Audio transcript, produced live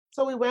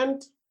So we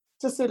went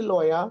to see the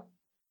lawyer,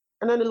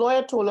 and then the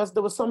lawyer told us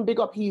there was some big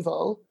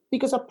upheaval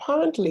because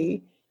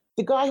apparently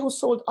the guy who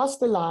sold us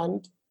the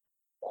land,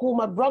 who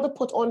my brother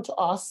put onto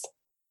us,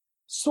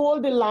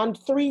 sold the land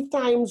 3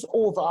 times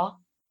over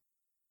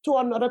to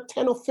another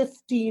 10 or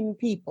 15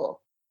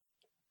 people.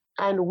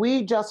 And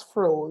we just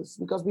froze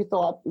because we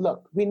thought,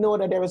 look, we know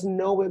that there is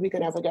no way we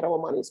can ever get our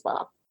monies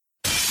back.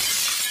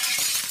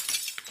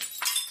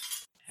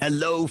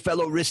 Hello,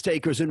 fellow risk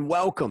takers, and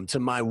welcome to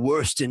my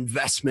worst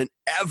investment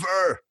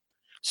ever.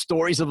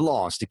 Stories of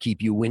loss to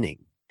keep you winning.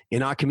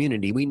 In our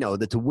community, we know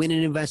that to win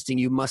in investing,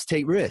 you must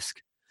take risk.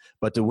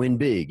 But to win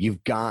big,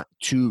 you've got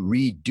to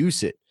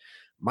reduce it.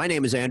 My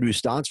name is Andrew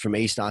Stotz from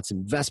A Stotz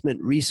Investment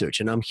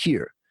Research, and I'm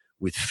here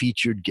with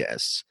featured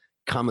guests,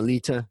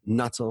 Carmelita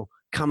Nuttall.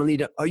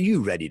 Carmelita, are you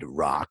ready to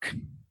rock?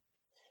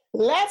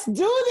 Let's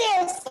do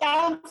this.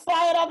 I'm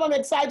fired up. I'm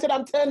excited.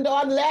 I'm turned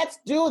on. Let's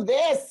do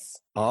this.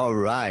 All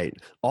right.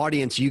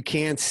 Audience, you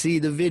can't see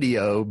the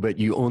video, but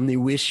you only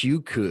wish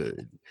you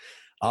could.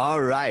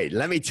 All right.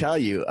 Let me tell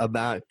you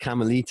about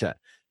Carmelita.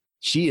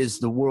 She is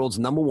the world's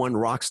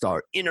 #1 rock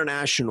star,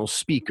 international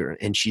speaker,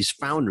 and she's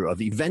founder of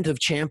Event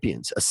of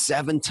Champions, a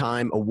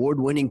 7-time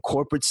award-winning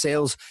corporate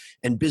sales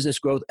and business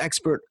growth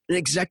expert, an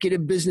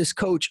executive business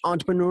coach,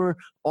 entrepreneur,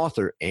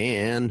 author,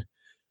 and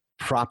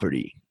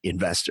property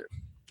investor.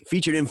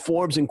 Featured in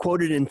Forbes and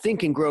quoted in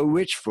Think and Grow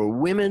Rich for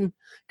Women,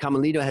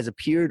 Carmelita has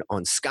appeared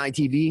on Sky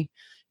TV,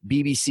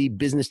 BBC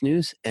Business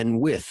News, and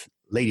with,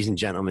 ladies and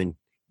gentlemen,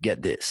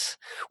 get this,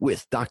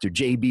 with Dr.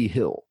 J.B.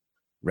 Hill.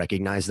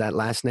 Recognize that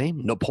last name?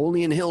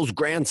 Napoleon Hill's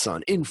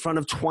grandson in front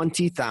of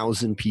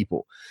 20,000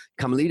 people.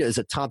 Carmelita is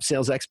a top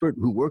sales expert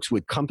who works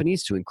with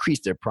companies to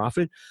increase their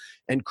profit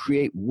and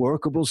create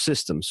workable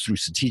systems through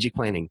strategic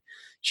planning.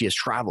 She has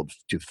traveled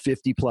to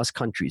 50-plus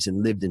countries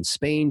and lived in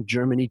Spain,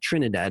 Germany,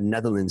 Trinidad,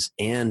 Netherlands,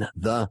 and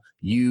the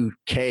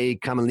UK.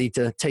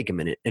 Carmelita, take a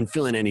minute and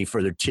fill in any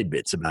further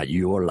tidbits about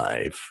your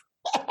life.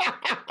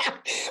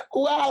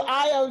 Well,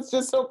 I am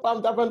just so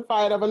pumped up and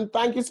fired up, and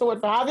thank you so much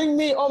for having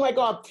me. Oh, my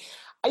God.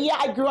 Yeah,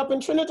 I grew up in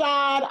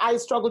Trinidad. I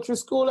struggled through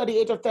school at the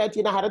age of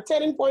 13. I had a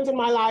turning point in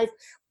my life.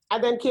 I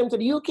then came to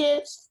the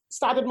UK,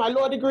 started my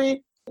law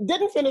degree,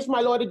 didn't finish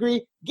my law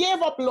degree, gave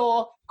up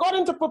law, got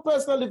into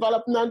personal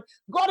development,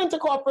 got into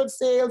corporate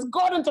sales,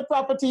 got into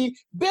property,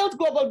 built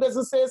global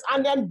businesses,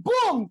 and then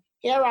boom,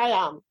 here I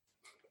am.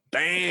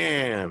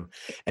 Bam!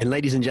 And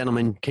ladies and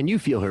gentlemen, can you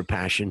feel her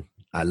passion?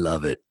 I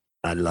love it.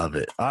 I love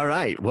it. All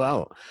right.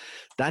 Well,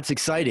 that's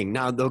exciting.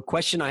 Now, the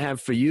question I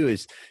have for you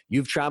is,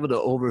 you've traveled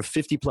to over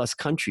 50-plus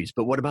countries,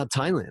 but what about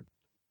Thailand?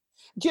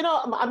 Do you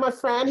know, my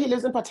friend, he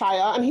lives in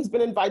Pattaya, and he's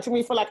been inviting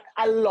me for like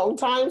a long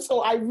time.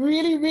 So I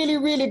really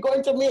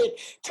going to make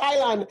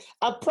Thailand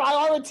a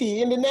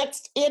priority in the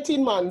next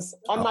 18 months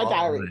on my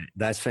diary. Right.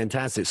 That's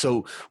fantastic.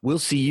 So we'll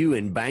see you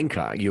in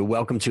Bangkok. You're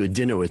welcome to a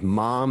dinner with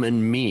Mom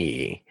and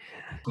me.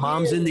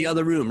 Mom's in the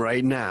other room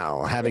right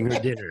now having her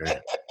dinner,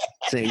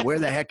 saying, where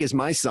the heck is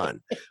my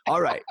son?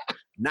 All right.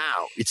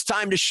 Now, it's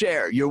time to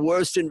share your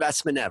worst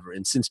investment ever.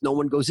 And since no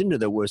one goes into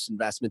their worst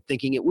investment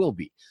thinking it will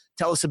be,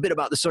 tell us a bit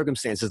about the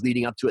circumstances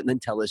leading up to it, and then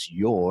tell us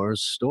your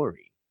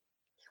story.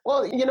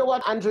 Well, you know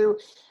what, Andrew?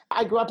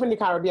 I grew up in the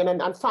Caribbean,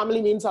 and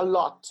family means a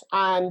lot.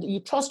 And you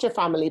trust your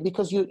family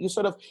because you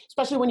sort of,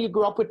 especially when you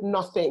grow up with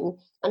nothing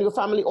and your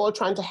family all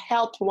trying to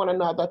help one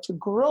another to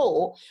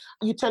grow,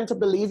 you tend to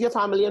believe your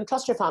family and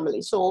trust your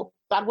family. So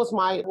that was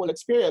my whole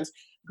experience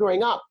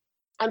growing up.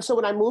 And so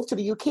when I moved to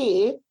the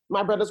UK,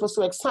 my brothers were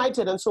so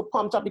excited and so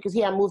pumped up because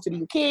here I moved to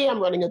the UK,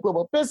 I'm running a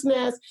global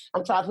business,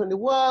 I'm traveling the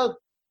world.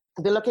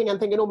 They're looking and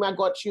thinking, oh my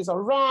God, she's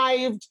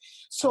arrived.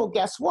 So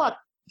guess what?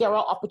 There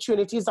are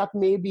opportunities that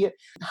may be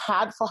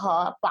had for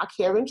her back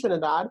here in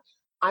Trinidad.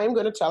 I'm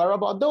going to tell her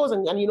about those.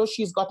 And you know,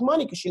 she's got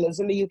money because she lives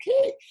in the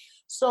UK.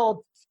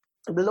 So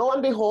lo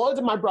and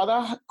behold, my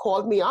brother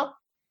called me up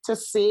to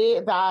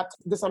say that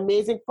this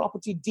amazing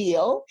property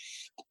deal,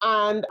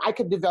 and I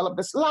could develop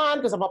this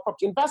land because I'm a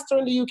property investor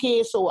in the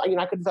UK. So, you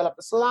know, I could develop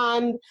this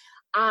land,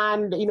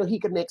 and, you know, he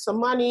could make some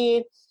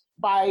money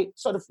by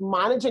sort of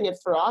managing it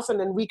for us. And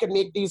then we could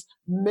make these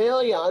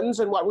millions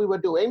in what we were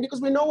doing because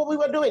we know what we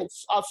were doing.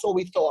 So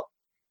we thought.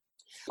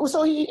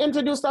 So he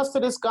introduced us to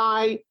this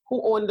guy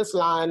who owned this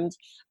land.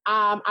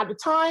 At the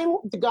time,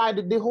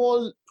 the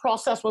whole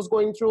process was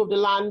going through of the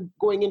land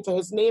going into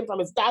his name from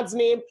his dad's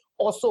name,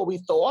 or so we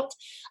thought.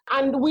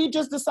 And we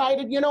just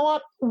decided, you know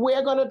what,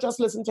 we're going to just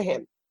listen to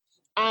him.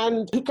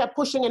 And he kept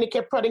pushing and he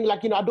kept prodding,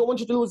 like, you know, I don't want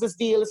you to lose this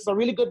deal. This is a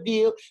really good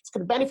deal. It's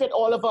going to benefit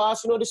all of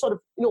us, you know, this sort of,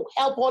 you know,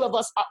 help all of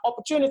us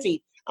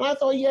opportunity. And I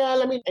thought, yeah,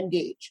 let me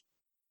engage.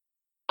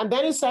 And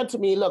then he said to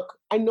me, look,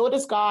 I know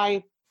this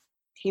guy.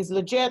 He's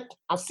legit.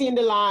 I've seen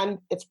the land.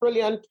 It's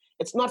brilliant.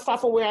 It's not far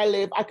from where I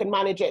live. I can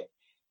manage it.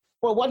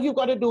 Well, what you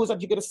got to do is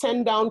that you got to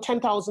send down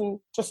 10,000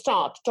 to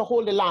start, to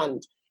hold the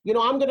land. You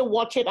know, I'm going to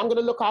watch it. I'm going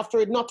to look after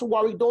it. Not to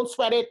worry. Don't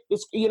sweat it.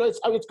 It's, you know,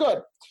 it's good.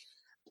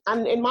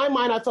 And in my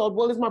mind, I thought,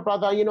 well, he's my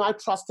brother. You know, I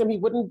trust him. He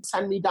wouldn't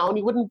send me down.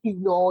 He wouldn't, he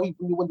wouldn't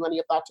do any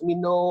of that to me.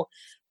 No.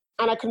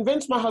 And I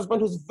convinced my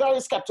husband, who's very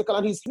skeptical,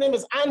 and his name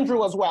is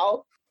Andrew as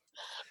well.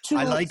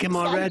 I like him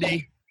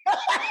already.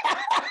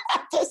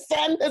 To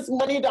send this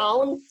money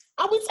down,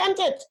 and we sent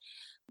it.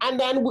 And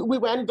then we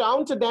went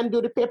down to then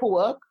do the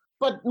paperwork.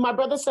 But my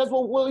brother says,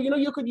 well,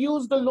 you could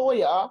use the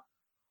lawyer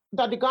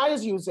that the guy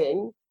is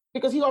using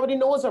because he already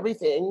knows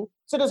everything.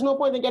 So there's no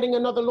point in getting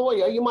another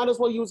lawyer. You might as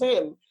well use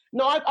him.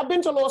 No, I've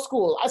been to law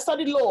school. I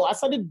studied law. I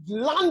studied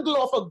land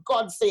law, for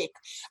God's sake.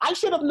 I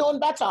should have known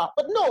better.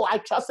 But no, I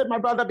trusted my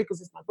brother because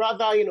he's my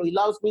brother. He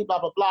loves me, blah,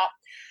 blah, blah.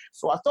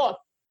 So I thought.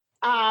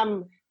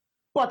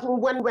 But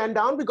when we went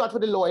down, we got to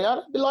the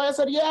lawyer. The lawyer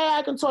said, yeah,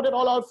 I can sort it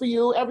all out for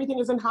you. Everything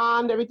is in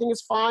hand. Everything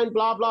is fine,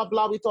 blah, blah,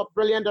 blah. We thought,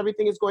 brilliant.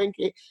 Everything is going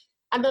okay.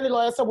 And then the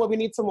lawyer said, well, we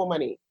need some more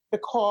money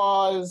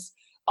because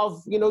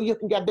of, you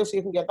can get this,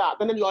 you can get that.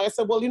 Then the lawyer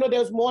said, well,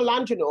 there's more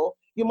land,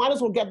 you might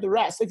as well get the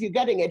rest. If you're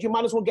getting it, you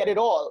might as well get it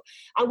all.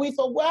 And we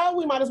thought, well,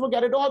 we might as well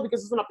get it all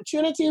because it's an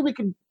opportunity. We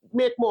could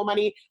make more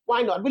money.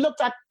 Why not? We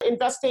looked at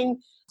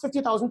investing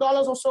 $50,000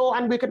 or so,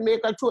 and we could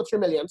make like $2 or $3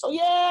 million. So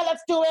yeah,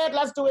 let's do it.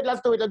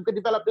 We could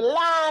develop the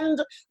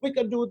land. We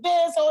could do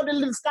this. Oh,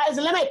 the sky's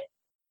the limit.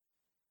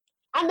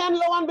 And then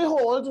lo and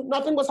behold,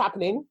 nothing was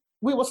happening.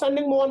 We were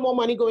sending more and more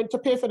money going to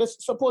pay for this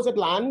supposed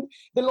land.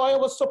 The lawyer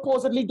was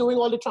supposedly doing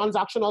all the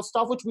transactional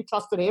stuff, which we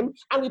trusted him.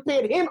 And we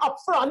paid him up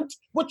front,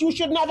 which you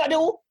should never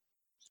do.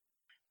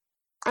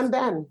 And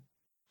then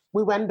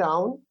we went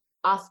down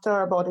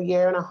after about 1.5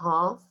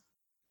 years,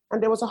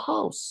 and there was a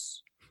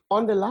house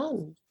on the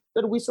land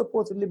that we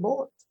supposedly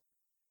bought.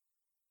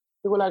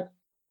 We were like,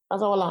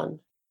 that's our land.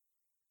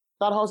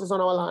 That house is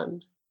on our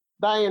land.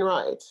 That ain't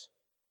right.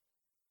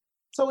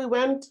 So we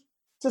went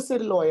to see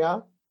the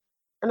lawyer.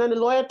 And then the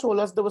lawyer told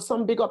us there was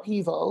some big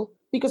upheaval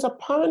because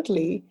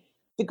apparently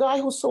the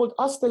guy who sold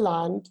us the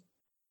land,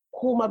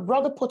 who my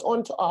brother put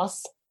onto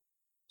us,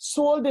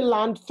 sold the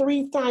land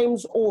 3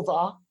 times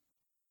over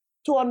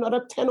to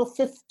another 10 or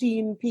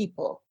 15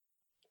 people.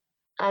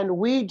 And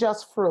we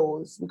just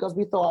froze because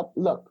we thought,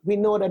 look, we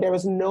know that there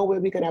is no way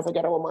we can ever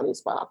get our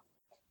monies back.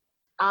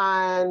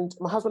 And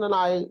my husband and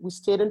I, we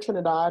stayed in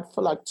Trinidad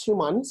for like 2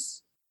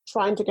 months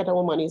trying to get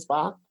our monies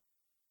back.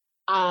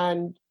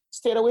 And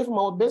stayed away from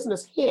our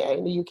business here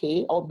in the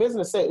UK, our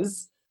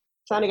businesses,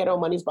 trying to get our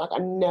monies back,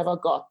 and never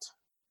got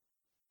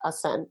a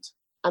cent.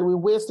 And we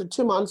wasted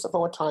 2 months of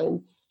our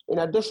time, in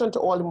addition to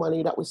all the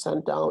money that we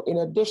sent down, in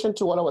addition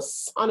to all our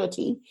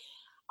sanity,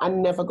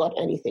 and never got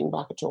anything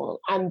back at all.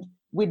 And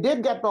we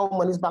did get our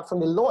monies back from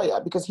the lawyer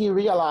because he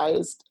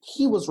realized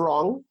he was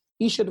wrong.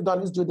 He should have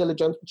done his due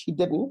diligence, which he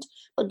didn't.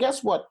 But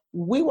guess what?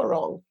 We were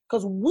wrong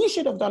because we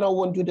should have done our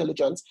own due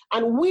diligence,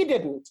 and we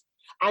didn't.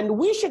 And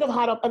we should have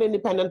had an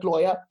independent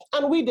lawyer,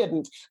 and we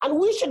didn't. And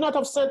we should not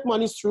have sent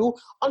monies through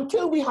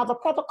until we have a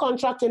proper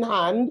contract in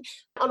hand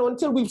and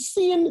until we've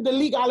seen the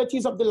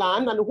legalities of the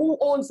land and who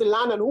owns the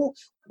land and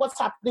what's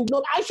happening.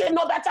 No, I should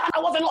know better. I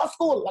was in law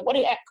school. Like, what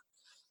the heck?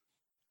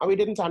 And we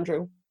didn't,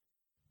 Andrew.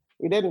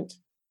 We didn't.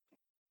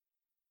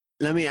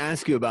 Let me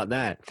ask you about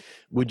that.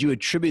 Would you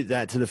attribute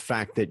that to the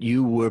fact that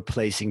you were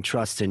placing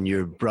trust in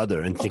your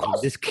brother and thinking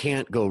this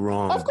can't go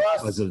wrong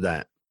because of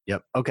that?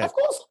 Yep. Okay. Of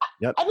course.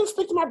 Yep. I didn't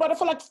speak to my brother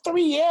for like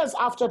 3 years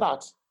after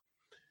that.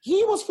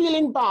 He was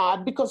feeling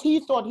bad because he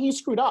thought he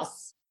screwed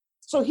us.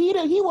 So he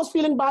was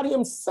feeling bad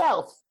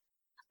himself.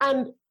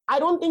 And I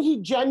don't think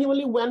he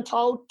genuinely went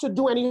out to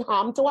do any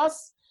harm to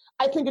us.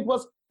 I think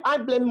I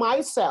blame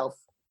myself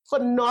for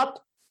not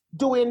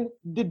doing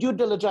the due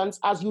diligence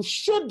as you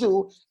should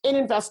do in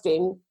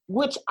investing,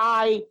 which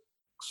I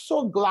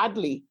so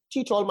gladly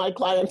teach all my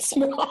clients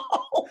now.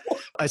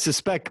 I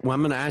suspect,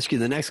 I'm going to ask you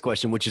the next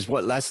question, which is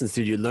what lessons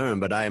did you learn?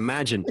 But I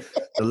imagine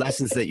the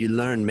lessons that you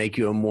learned make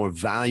you a more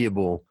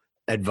valuable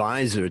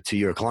advisor to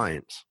your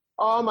clients.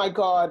 Oh my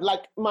God.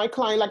 Like my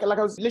client, like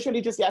I was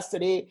literally just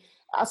yesterday,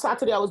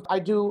 Saturday, I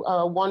do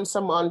once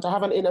a month. I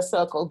have an inner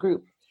circle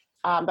group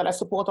that I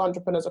support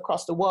entrepreneurs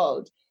across the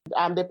world.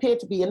 They pay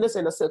to be in this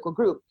inner circle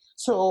group.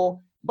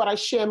 But I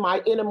share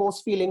my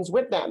innermost feelings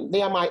with them.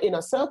 They are my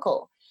inner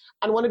circle.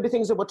 And one of the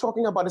things that we're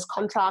talking about is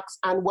contracts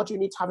and what you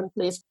need to have in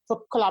place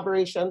for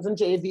collaborations and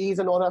JVs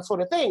and all that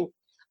sort of thing.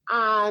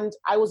 And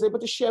I was able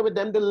to share with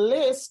them the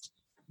list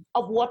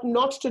of what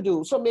not to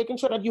do. So making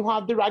sure that you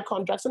have the right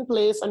contracts in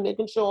place and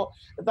making sure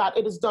that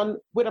it is done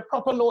with a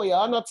proper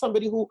lawyer, not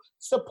somebody who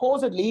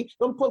supposedly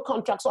don't pull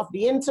contracts off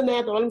the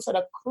internet or all sort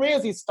of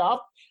crazy stuff.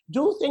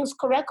 Do things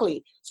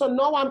correctly. So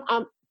now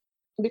I'm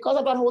because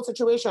of that whole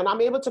situation,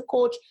 I'm able to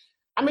coach.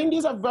 I mean,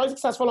 these are very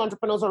successful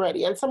entrepreneurs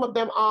already, and some of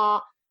them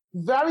are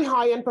very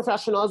high-end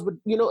professionals with,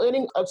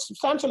 earning a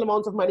substantial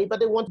amount of money, but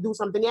they want to do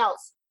something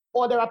else.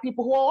 Or there are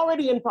people who are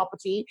already in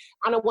property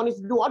and are wanting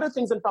to do other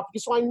things in property.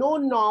 So I know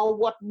now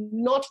what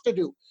not to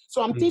do.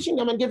 So I'm teaching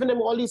them and giving them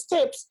all these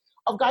tips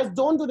of, guys,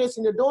 don't do this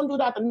and don't do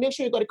that, and make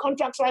sure you got the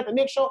contracts right, and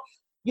make sure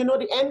you know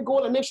the end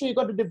goal, and make sure you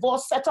got the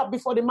divorce set up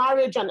before the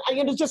marriage, and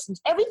it's just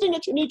everything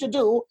that you need to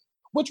do,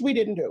 which we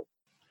didn't do.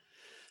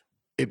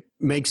 It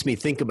makes me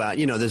think about,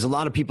 there's a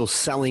lot of people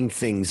selling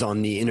things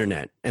on the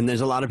internet, and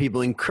there's a lot of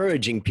people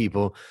encouraging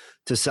people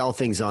to sell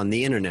things on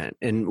the internet.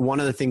 And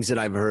one of the things that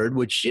I've heard,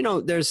 which,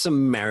 there's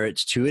some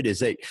merits to it, is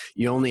that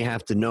you only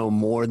have to know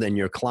more than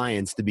your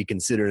clients to be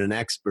considered an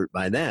expert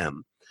by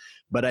them.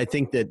 But I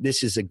think that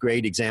this is a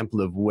great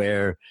example of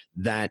where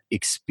that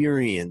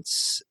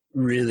experience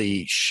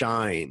really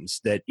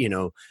shines, that,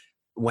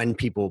 when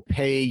people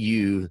pay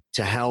you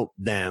to help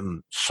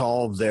them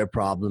solve their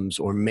problems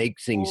or make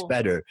things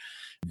better,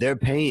 they're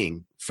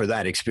paying for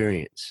that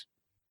experience.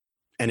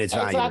 And it's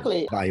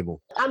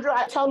valuable. Andrew,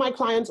 I tell my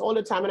clients all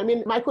the time, and I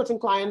mean, my coaching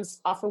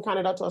clients are from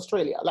Canada to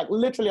Australia, like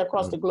literally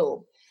across the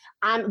globe.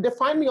 And they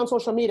find me on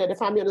social media. They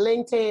find me on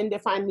LinkedIn. They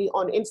find me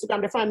on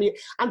Instagram. They find me,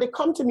 and they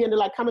come to me and they're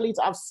like,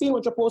 Carmelita, I've seen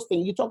what you're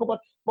posting. You talk about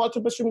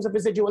multiple streams of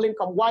residual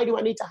income. Why do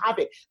I need to have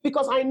it?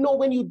 Because I know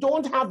when you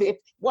don't have it,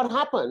 what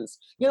happens?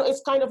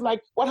 It's kind of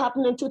like what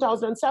happened in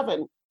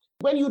 2007.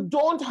 When you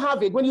don't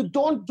have it, when you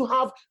don't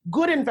have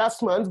good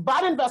investments,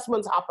 bad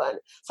investments happen.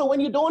 So when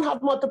you don't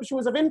have multiple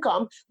streams of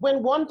income,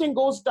 when one thing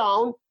goes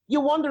down,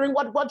 you're wondering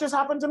what just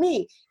happened to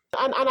me.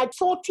 And I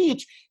so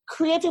teach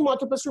creating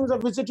multiple streams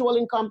of residual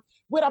income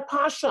with a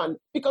passion,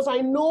 because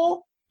I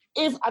know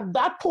if at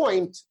that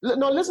point,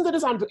 now listen to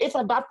this, Andrew, if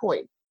at that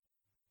point,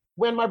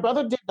 when my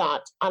brother did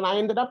that and I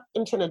ended up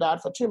in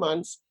Trinidad for 2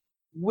 months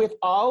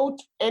without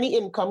any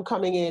income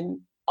coming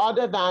in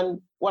other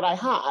than what I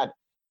had,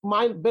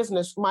 my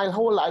business, my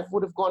whole life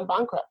would have gone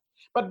bankrupt.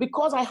 But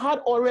because I had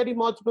already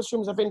multiple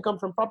streams of income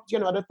from property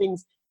and other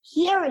things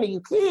here in the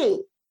UK,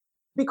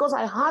 because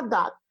I had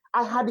that,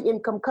 I had the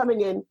income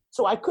coming in,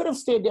 so I could have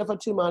stayed there for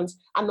 2 months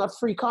and not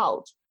freak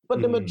out.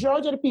 But the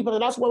majority of the people,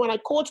 and that's why when I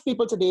coach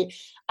people today,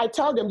 I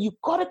tell them,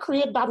 you've got to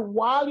create that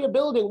while you're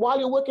building, while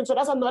you're working. So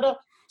that's another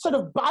sort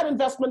of bad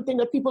investment thing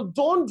that people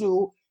don't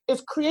do,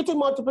 is creating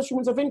multiple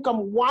streams of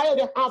income while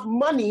they have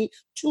money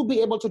to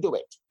be able to do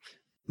it.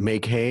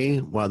 Make hay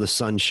while the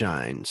sun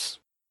shines.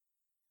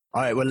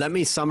 All right, well, let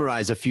me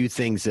summarize a few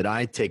things that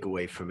I take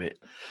away from it.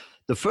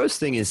 The first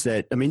thing is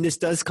that, this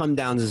does come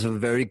down to some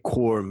very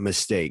core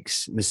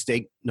mistakes.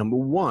 Mistake number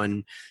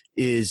one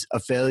is a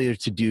failure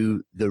to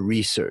do the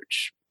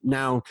research.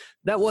 Now,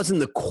 that wasn't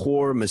the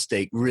core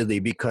mistake really,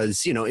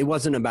 because, it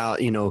wasn't about,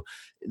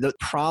 the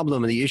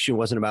problem and the issue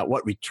wasn't about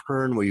what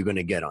return were you going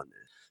to get on this.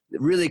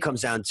 It really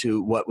comes down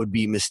to what would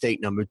be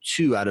mistake number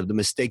two out of the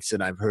mistakes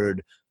that I've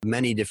heard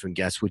many different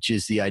guests, which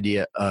is the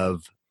idea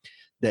of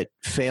that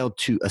failed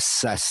to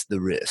assess the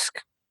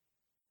risk.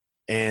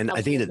 And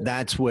I think that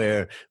that's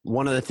where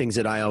one of the things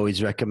that I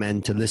always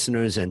recommend to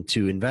listeners and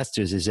to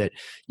investors is that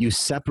you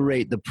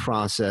separate the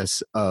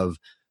process of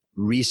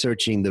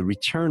researching the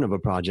return of a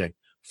project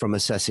from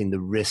assessing the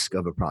risk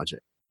of a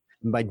project.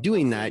 And by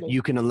doing that,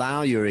 you can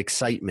allow your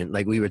excitement,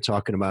 like we were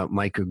talking about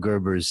Michael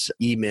Gerber's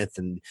E-Myth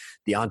and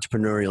the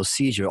entrepreneurial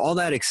seizure, all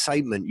that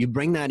excitement, you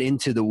bring that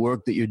into the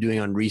work that you're doing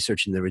on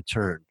researching the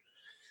return.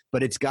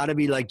 But it's got to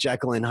be like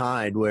Jekyll and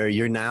Hyde, where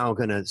you're now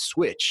going to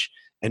switch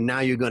and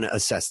now you're going to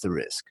assess the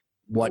risk.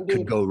 What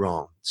could go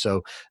wrong?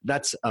 So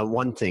that's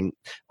one thing.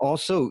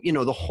 Also,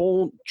 the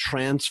whole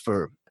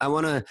transfer. I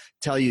want to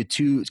tell you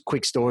two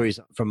quick stories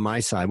from my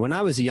side. When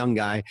I was a young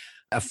guy,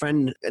 a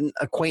friend, an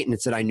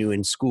acquaintance that I knew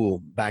in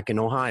school back in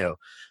Ohio,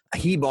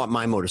 he bought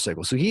my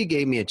motorcycle. So he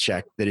gave me a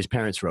check that his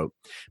parents wrote.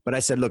 But I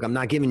said, look, I'm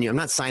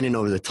not signing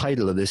over the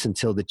title of this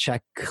until the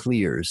check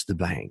clears the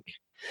bank.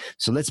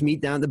 So let's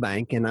meet down at the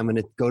bank, and I'm going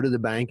to go to the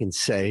bank and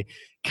say,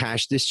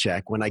 cash this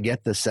check. When I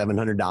get the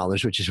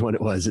 $700, which is what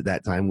it was at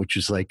that time, which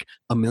was like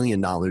 $1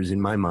 million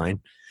in my mind.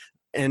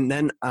 And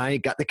then I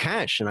got the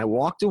cash and I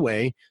walked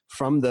away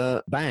from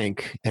the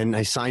bank and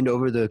I signed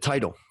over the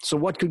title. So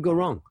what could go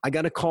wrong? I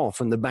got a call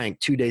from the bank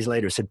 2 days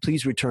later, said,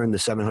 please return the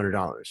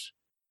 $700.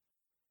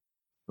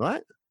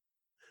 What?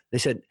 They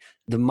said,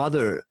 the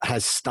mother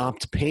has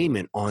stopped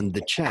payment on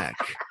the check.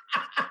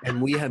 And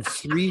we have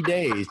 3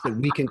 days that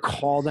we can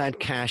call that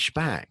cash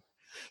back.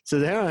 So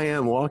there I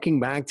am walking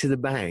back to the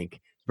bank,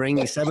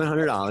 bringing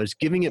 $700,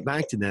 giving it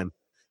back to them.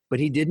 But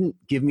he didn't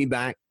give me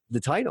back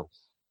the title.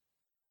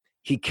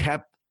 He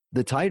kept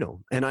the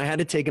title. And I had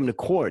to take him to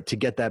court to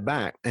get that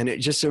back. And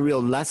it's just a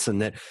real lesson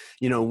that,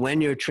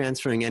 when you're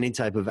transferring any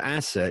type of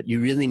asset,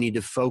 you really need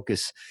to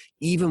focus,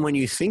 even when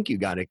you think you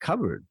got it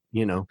covered.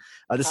 The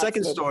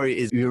second story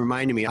is, you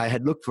reminded me, I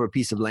had looked for a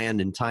piece of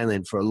land in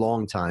Thailand for a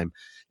long time.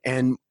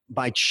 And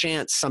by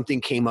chance,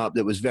 something came up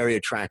that was very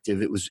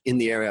attractive. It was in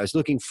the area I was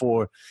looking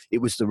for. It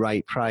was the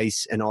right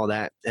price and all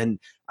that. And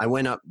I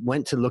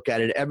went to look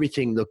at it.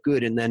 Everything looked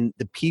good. And then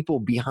the people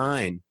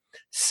behind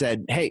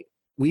said, hey,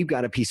 we've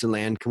got a piece of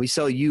land. Can we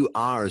sell you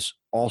ours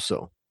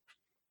also?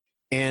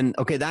 And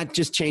okay, that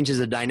just changes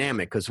the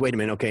dynamic, because wait a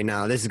minute. Okay,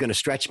 now this is going to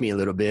stretch me a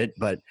little bit.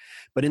 But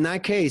in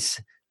that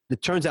case,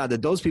 it turns out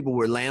that those people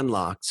were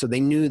landlocked. So they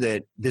knew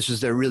that this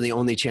was their really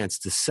only chance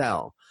to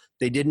sell.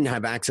 They didn't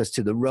have access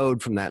to the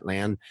road from that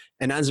land.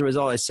 And as a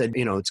result, I said,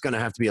 it's going to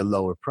have to be a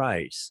lower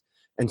price.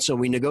 And so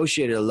we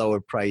negotiated a lower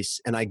price,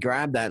 and I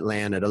grabbed that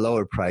land at a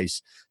lower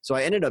price. So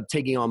I ended up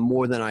taking on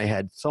more than I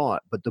had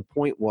thought. But the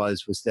point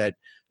was that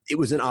it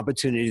was an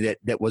opportunity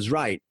that was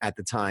right at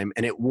the time,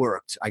 and it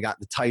worked. I got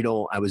the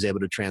title. I was able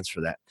to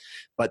transfer that.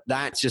 But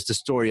that's just a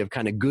story of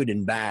kind of good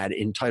and bad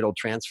in title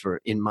transfer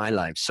in my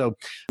life. So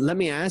let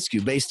me ask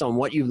you, based on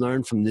what you've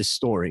learned from this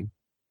story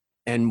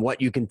and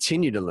what you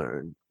continue to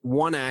learn,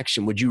 one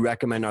action would you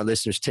recommend our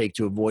listeners take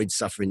to avoid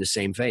suffering the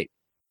same fate?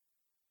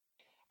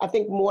 I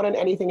think more than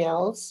anything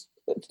else,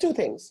 two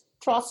things.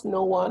 Trust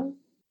no one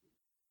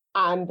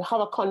and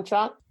have a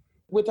contract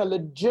with a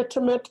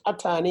legitimate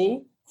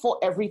attorney for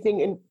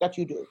everything that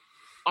you do.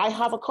 I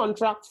have a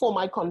contract for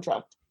my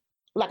contract.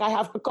 Like I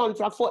have a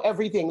contract for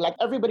everything. Like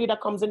everybody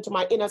that comes into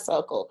my inner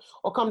circle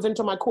or comes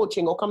into my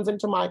coaching or comes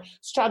into my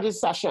strategy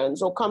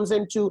sessions or comes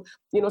into,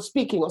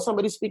 speaking or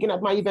somebody speaking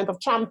at my event of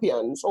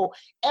champions or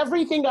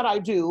everything that I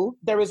do,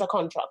 there is a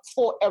contract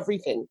for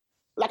everything.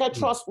 Like I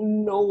trust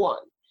no one.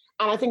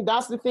 And I think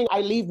that's the thing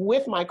I leave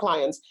with my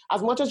clients.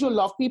 As much as you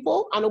love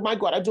people, and oh my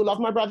God, I do love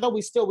my brother.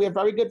 We're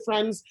very good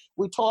friends.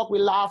 We talk, we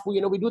laugh,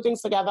 we do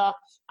things together.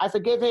 I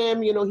forgive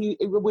him.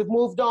 We've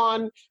moved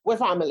on. We're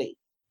family.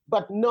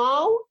 But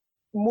now,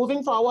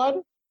 moving forward,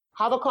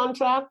 have a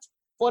contract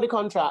for the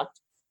contract.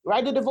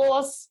 Write the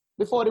divorce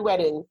before the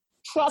wedding.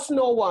 Trust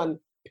no one,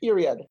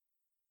 period.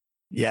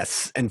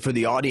 Yes. And for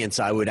the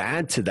audience, I would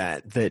add to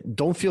that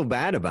don't feel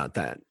bad about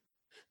that.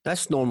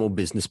 That's normal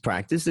business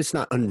practice. It's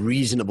not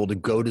unreasonable to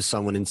go to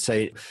someone and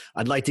say,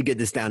 I'd like to get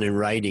this down in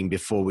writing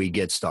before we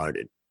get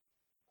started.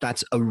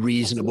 That's a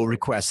reasonable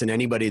request. And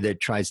anybody that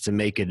tries to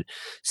make it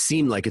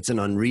seem like it's an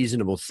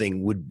unreasonable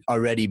thing would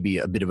already be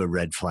a bit of a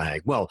red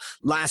flag. Well,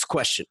 last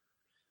question.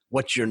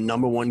 What's your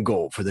number one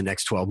goal for the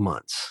next 12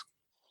 months?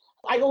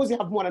 I always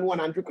have more than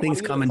one, Andrew.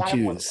 Things come in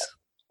twos.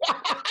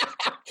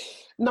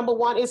 Number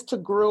one is to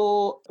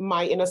grow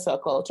my inner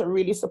circle, to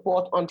really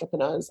support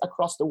entrepreneurs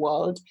across the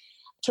world,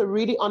 to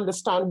really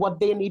understand what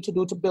they need to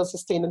do to build,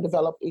 sustain, and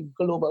develop a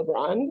global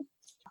brand.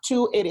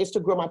 Two, it is to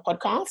grow my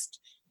podcast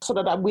so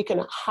that we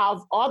can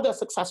have other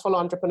successful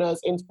entrepreneurs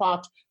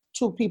impart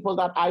to people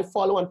that I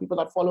follow and people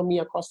that follow me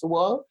across the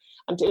world,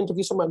 and to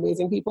interview some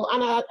amazing people.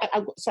 And I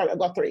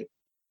got three.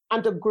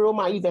 And to grow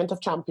my event of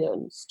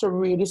champions, to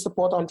really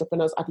support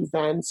entrepreneurs at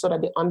events so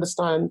that they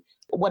understand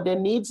what their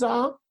needs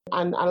are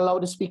and allow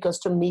the speakers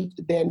to meet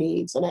their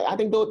needs. And I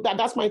think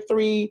that's my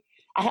three.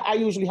 I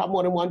usually have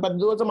more than one, but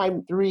those are my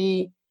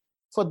three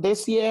for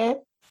this year.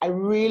 I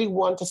really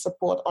want to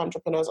support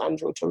entrepreneurs,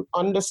 Andrew, to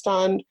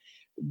understand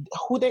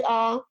who they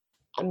are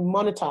and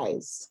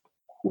monetize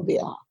who they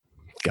are.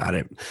 Got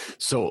it.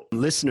 So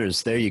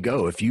listeners, there you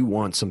go. If you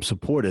want some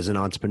support as an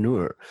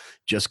entrepreneur,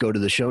 just go to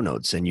the show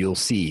notes and you'll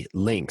see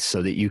links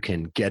so that you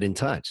can get in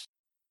touch.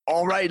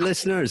 All right,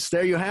 listeners,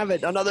 there you have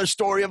it. Another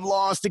story of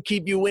loss to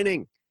keep you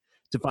winning.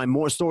 To find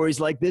more stories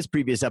like this,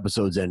 previous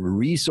episodes, and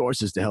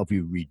resources to help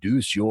you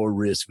reduce your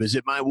risk,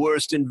 visit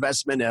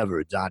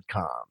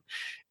myworstinvestmentever.com.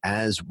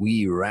 As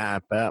we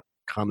wrap up,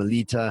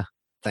 Carmelita,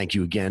 thank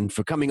you again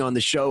for coming on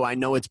the show. I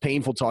know it's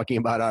painful talking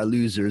about our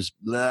losers,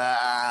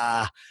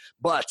 but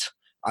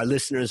our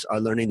listeners are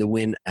learning to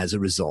win as a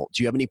result.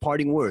 Do you have any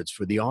parting words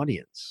for the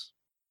audience?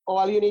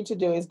 All you need to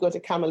do is go to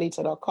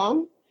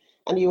carmelita.com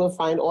and you will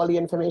find all the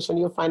information.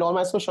 You'll find all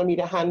my social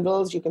media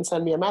handles. You can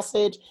send me a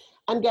message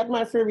and get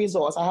my free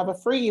resource. I have a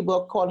free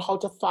ebook called How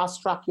to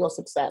Fast Track Your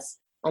Success.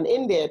 And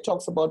in there, it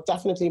talks about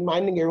definitely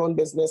minding your own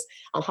business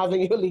and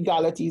having your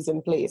legalities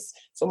in place.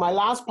 So my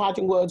last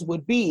parting words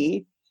would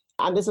be,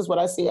 and this is what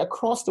I say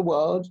across the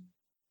world,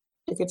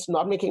 if it's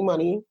not making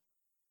money,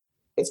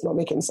 it's not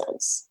making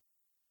sense.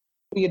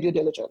 Do your due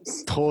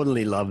diligence.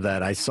 Totally love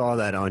that. I saw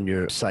that on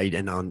your site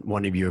and on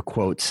one of your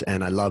quotes,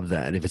 and I love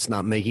that. If it's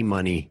not making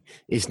money,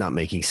 it's not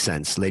making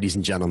sense. Ladies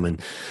and gentlemen,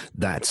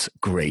 that's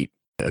great.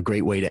 A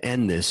great way to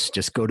end this.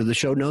 Just go to the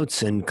show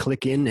notes and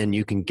click in, and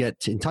you can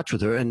get in touch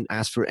with her and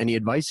ask for any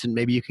advice, and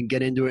maybe you can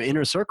get into her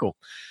inner circle.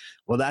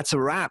 Well, that's a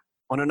wrap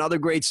on another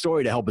great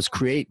story to help us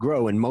create,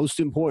 grow, and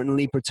most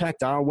importantly,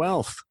 protect our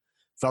wealth.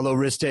 Fellow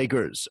risk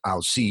takers,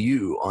 I'll see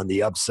you on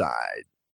the upside.